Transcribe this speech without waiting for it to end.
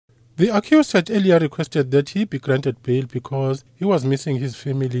The accused had earlier requested that he be granted bail because he was missing his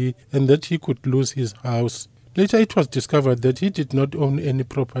family and that he could lose his house. Later it was discovered that he did not own any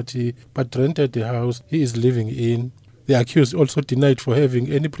property but rented the house he is living in. The accused also denied for having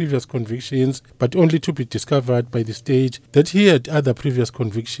any previous convictions, but only to be discovered by the state that he had other previous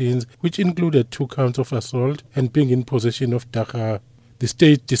convictions, which included 2 counts of assault and being in possession of dagga. The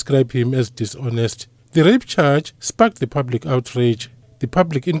state described him as dishonest. The rape charge sparked the public outrage. The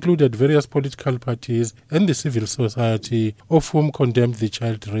public included various political parties and the civil society, of whom condemned the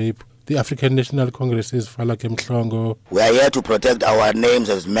child rape. The African National Congress's Falake Mhlongo. We are here to protect our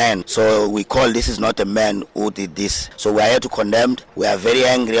names as men, so we call this is not a man who did this. So we are here to condemn. We are very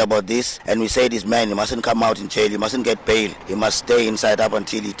angry about this, and we say this man, he mustn't come out in jail, he mustn't get bail, he must stay inside up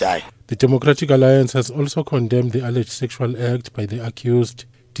until he dies. The Democratic Alliance has also condemned the alleged sexual act by the accused.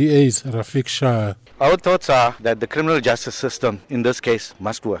 DA's Rafiq Shah. Our thoughts are that the criminal justice system in this case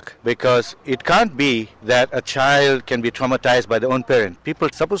must work, because it can't be that a child can be traumatized by their own parent. People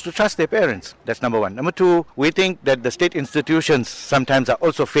are supposed to trust their parents. That's number one. Number two, we think that the state institutions sometimes are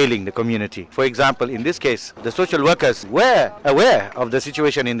also failing the community. For example, in this case, the social workers were aware of the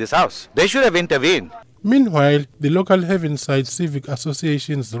situation in this house. They should have intervened. Meanwhile, the local Heavenside Civic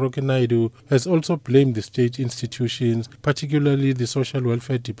Association's Rocky Naidu has also blamed the state institutions, particularly the Social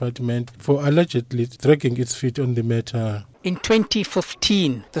Welfare Department, for allegedly dragging its feet on the matter. In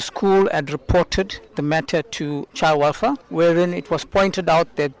 2015, the school had reported the matter to child welfare, wherein it was pointed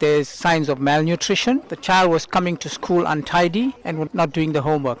out that there's signs of malnutrition. The child was coming to school untidy and was not doing the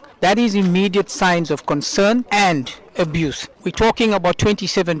homework. That is immediate signs of concern and abuse. We're talking about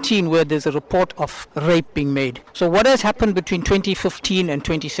 2017, where there's a report of rape being made. So what has happened between 2015 and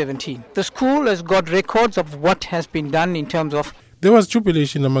 2017? The school has got records of what has been done in terms of. There was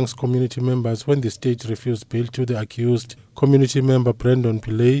jubilation amongst community members when the state refused bail to the accused. Community member Brandon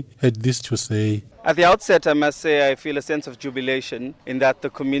Pillay had this to say. At the outset, I must say I feel a sense of jubilation in that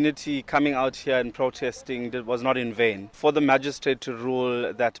the community coming out here and protesting was not in vain. For the magistrate to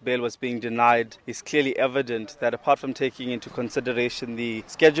rule that bail was being denied is clearly evident that apart from taking into consideration the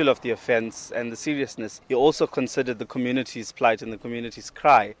schedule of the offence and the seriousness, he also considered the community's plight and the community's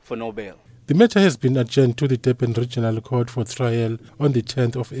cry for no bail. The matter has been adjourned to the Durban Regional Court for trial on the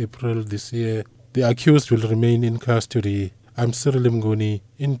 10th of April this year. The accused will remain in custody. I'm Cyril Mnguni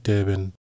in Durban.